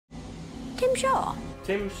Tim Shaw?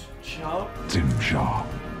 Tim Shaw? Tim Shaw.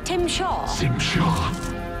 Tim Shaw? Tim Shaw.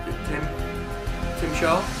 Tim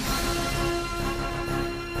Shaw?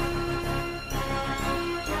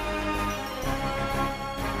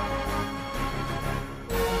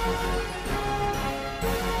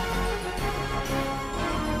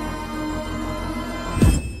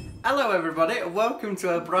 Hello everybody, and welcome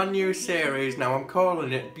to a brand new series. Now I'm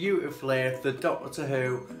calling it beautifully the Doctor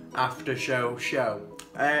Who After Show Show.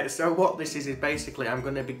 So what this is basically I'm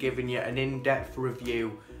going to be giving you an in-depth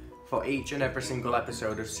review for each and every single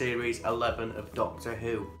episode of Series 11 of Doctor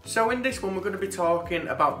Who. So in this one we're going to be talking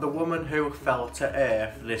about the woman who fell to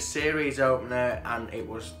Earth, this series opener, and it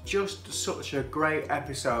was just such a great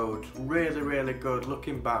episode, really good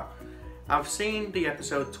looking back. I've seen the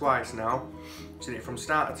episode twice now, seen it from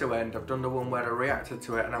start to end. I've done the one where I reacted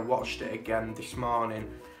to it and I watched it again this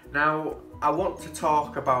morning. Now, I want to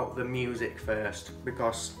talk about the music first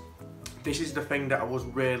because this is the thing that I was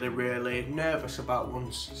really nervous about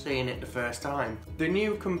once seeing it the first time. The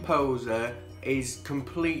new composer is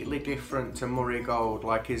completely different to Murray Gold.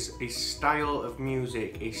 Like his style of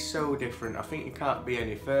music is so different. I think you can't be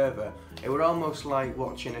any further. It was almost like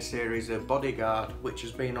watching a series of Bodyguard, which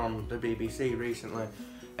has been on the BBC recently.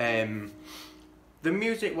 The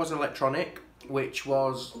music was electronic, which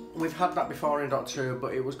was, we've had that before in Doctor Who,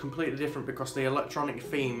 but it was completely different because the electronic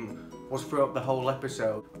theme was throughout the whole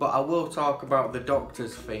episode. But I will talk about the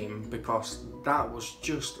Doctor's theme because that was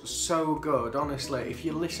just so good. Honestly, if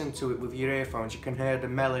you listen to it with your earphones, you can hear the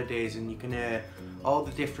melodies and you can hear all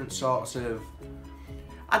the different sorts of,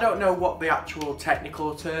 I don't know what the actual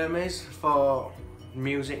technical term is for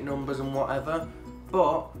music numbers and whatever,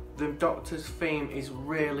 but the Doctor's theme is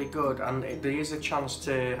really good and there is a chance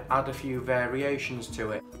to add a few variations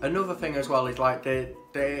to it. Another thing as well is like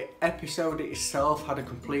the episode itself had a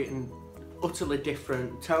complete and utterly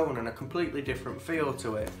different tone and a completely different feel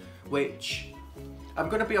to it, which I'm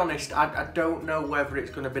going to be honest, I don't know whether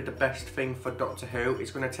it's going to be the best thing for Doctor Who.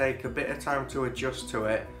 It's going to take a bit of time to adjust to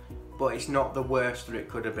it, but it's not the worst that it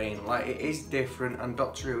could have been. Like, it is different, and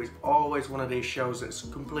Doctor Who is always one of these shows that's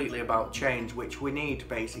completely about change, which we need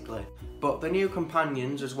basically. But the new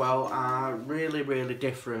companions as well are really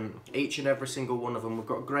different, each and every single one of them. We've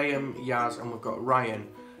got Graham, Yaz, and we've got Ryan.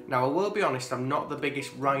 Now I will be honest, I'm not the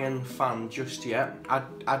biggest Ryan fan just yet.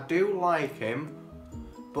 I do like him,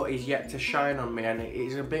 but he's yet to shine on me, and it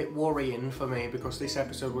is a bit worrying for me because this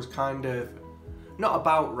episode was kind of not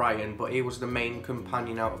about Ryan, but he was the main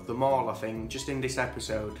companion out of them all, I think, just in this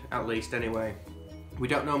episode, at least anyway. We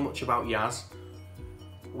don't know much about Yaz,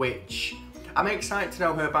 which I'm excited to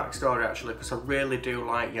know her backstory actually, because I really do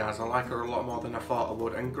like Yaz. I like her a lot more than I thought I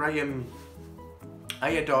would. And Graham, I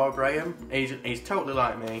adore Graham. He's totally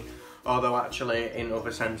like me, although actually in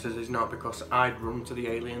other senses he's not, because I'd run to the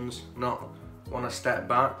aliens, not want to step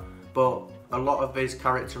back. But a lot of his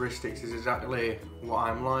characteristics is exactly what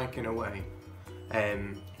I'm like in a way.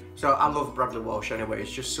 So I love Bradley Walsh anyway,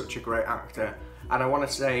 he's just such a great actor. And I want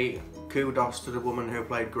to say kudos to the woman who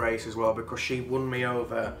played Grace as well, because she won me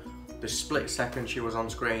over the split second she was on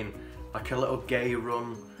screen. Like a little gay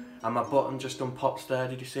run, and my button just unpopped there,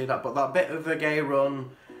 did you see that? But that bit of a gay run,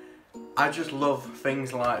 I just love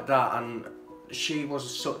things like that, and she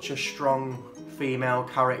was such a strong female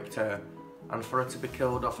character, and for her to be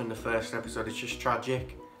killed off in the first episode is just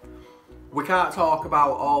tragic. We can't talk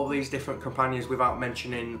about all these different companions without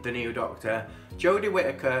mentioning the new Doctor. Jodie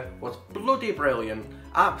Whittaker was bloody brilliant,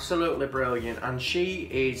 absolutely brilliant, and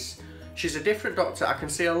she's a different Doctor. I can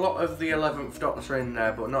see a lot of the 11th Doctor in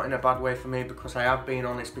there, but not in a bad way for me, because I have been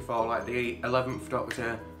honest before, like the 11th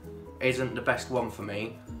Doctor isn't the best one for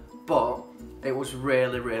me, but it was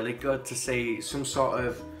really good to see some sort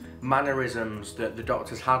of mannerisms that the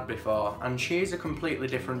Doctors had before, and she's a completely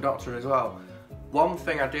different Doctor as well. One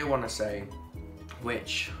thing I do want to say,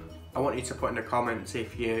 which I want you to put in the comments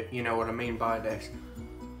if you know what I mean by this,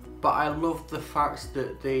 but I love the fact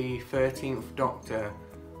that the 13th Doctor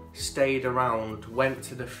stayed around, went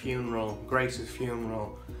to the funeral, Grace's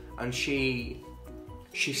funeral, and she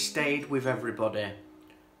stayed with everybody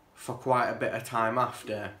for quite a bit of time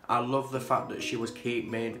after. I love the fact that she was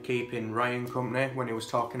keeping Ryan company when he was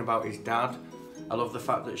talking about his dad. I love the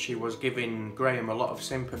fact that she was giving Graham a lot of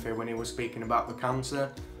sympathy when he was speaking about the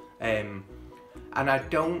cancer. And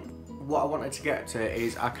what I wanted to get to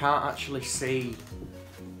is I can't actually see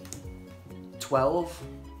 12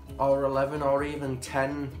 or 11 or even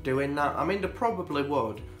 10 doing that. I mean, they probably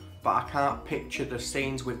would, but I can't picture the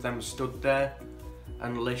scenes with them stood there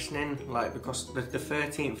and listening, like, because the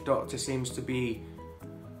 13th Doctor seems to be,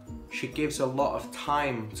 she gives a lot of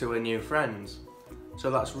time to her new friends. so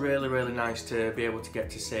that's really, really nice to be able to get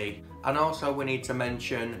to see. And also we need to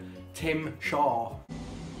mention Tim Shaw.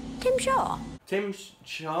 Tim Shaw? Tim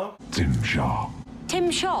Shaw? Tim Shaw.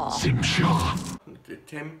 Tim Shaw? Tim Shaw.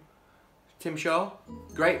 Tim Shaw?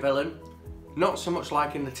 Great villain. Not so much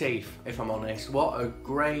like in The Teeth, if I'm honest. What a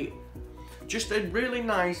great... Just a really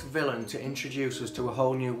nice villain to introduce us to a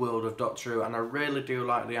whole new world of Doctor Who, and I really do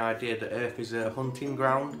like the idea that Earth is a hunting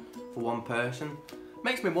ground for one person.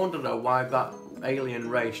 Makes me wonder though why that alien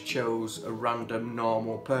race chose a random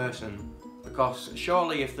normal person. Because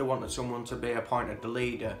surely if they wanted someone to be appointed the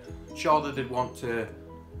leader, surely they'd want to...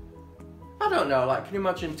 I don't know, like, can you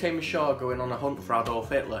imagine Tim Shaw going on a hunt for Adolf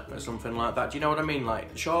Hitler or something like that? Do you know what I mean? Like,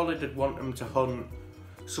 surely they'd want him to hunt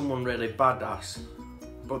someone really badass.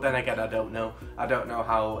 But then again, I don't know. I don't know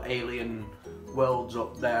how alien worlds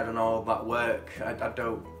up there and all that work. I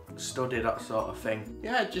don't study that sort of thing.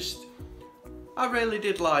 Yeah, I really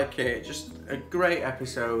did like it. Just a great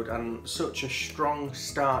episode and such a strong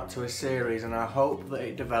start to a series, and I hope that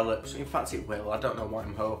it develops. In fact, it will. I don't know what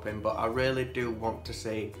I'm hoping, but I really do want to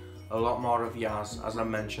see a lot more of Yaz. As I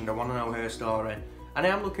mentioned, I want to know her story, and I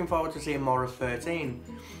am looking forward to seeing more of 13.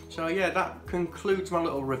 So yeah, that concludes my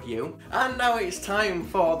little review. And now it's time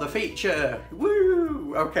for the feature.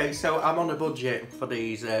 Woo! Okay, so I'm on a budget for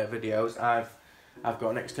these videos. I've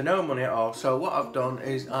got next to no money at all. So what I've done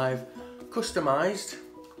is I've customised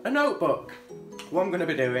a notebook. What I'm going to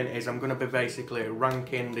be doing is I'm going to be basically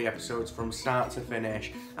ranking the episodes from start to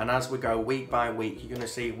finish, and as we go week by week you're going to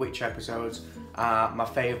see which episodes are my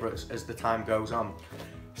favourites as the time goes on.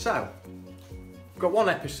 So, I've got one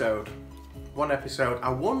episode. I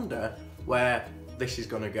wonder where this is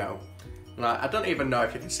going to go. Like, I don't even know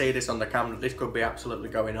if you can see this on the camera. This could be absolutely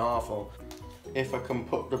going awful. If I can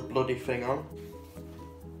put the bloody thing on.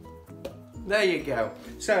 There you go.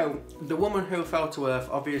 So, The Woman Who Fell to Earth,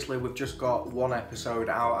 obviously we've just got one episode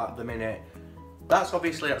out at the minute. That's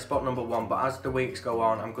obviously at spot number 1, but as the weeks go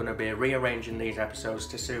on, I'm going to be rearranging these episodes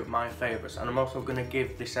to suit my favourites, and I'm also going to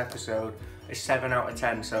give this episode a 7 out of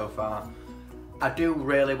 10 so far. I do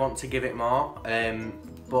really want to give it more,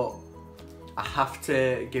 but I have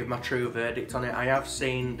to give my true verdict on it. I have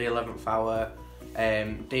seen The 11th Hour,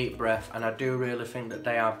 Deep Breath, and I do really think that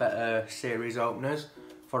they are better series openers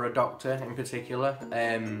for a Doctor in particular.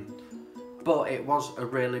 But it was a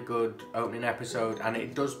really good opening episode, and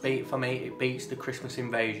it does beat, for me, it beats the Christmas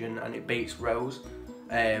Invasion and it beats Rose.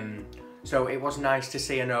 So it was nice to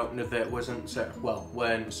see an opener that wasn't so, well,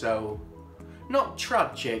 weren't so, not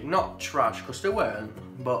tragic, not trash, because they weren't,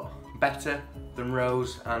 but better than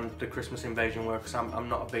Rose and the Christmas Invasion were, because I'm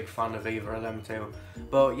not a big fan of either of them two.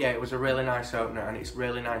 But yeah, it was a really nice opener, and it's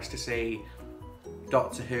really nice to see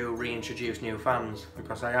Doctor Who reintroduce new fans,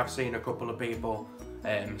 because I have seen a couple of people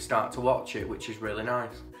start to watch it, which is really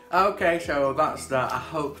nice. Okay, so that's that. I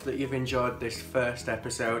hope that you've enjoyed this first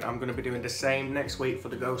episode. I'm going to be doing the same next week for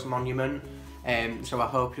the Ghost Monument, so I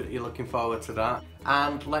hope that you're looking forward to that.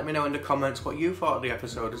 And let me know in the comments what you thought of the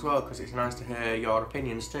episode as well, because it's nice to hear your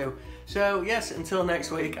opinions too. So yes, until next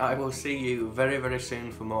week, I will see you very, very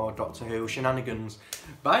soon for more Doctor Who shenanigans.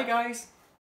 Bye guys!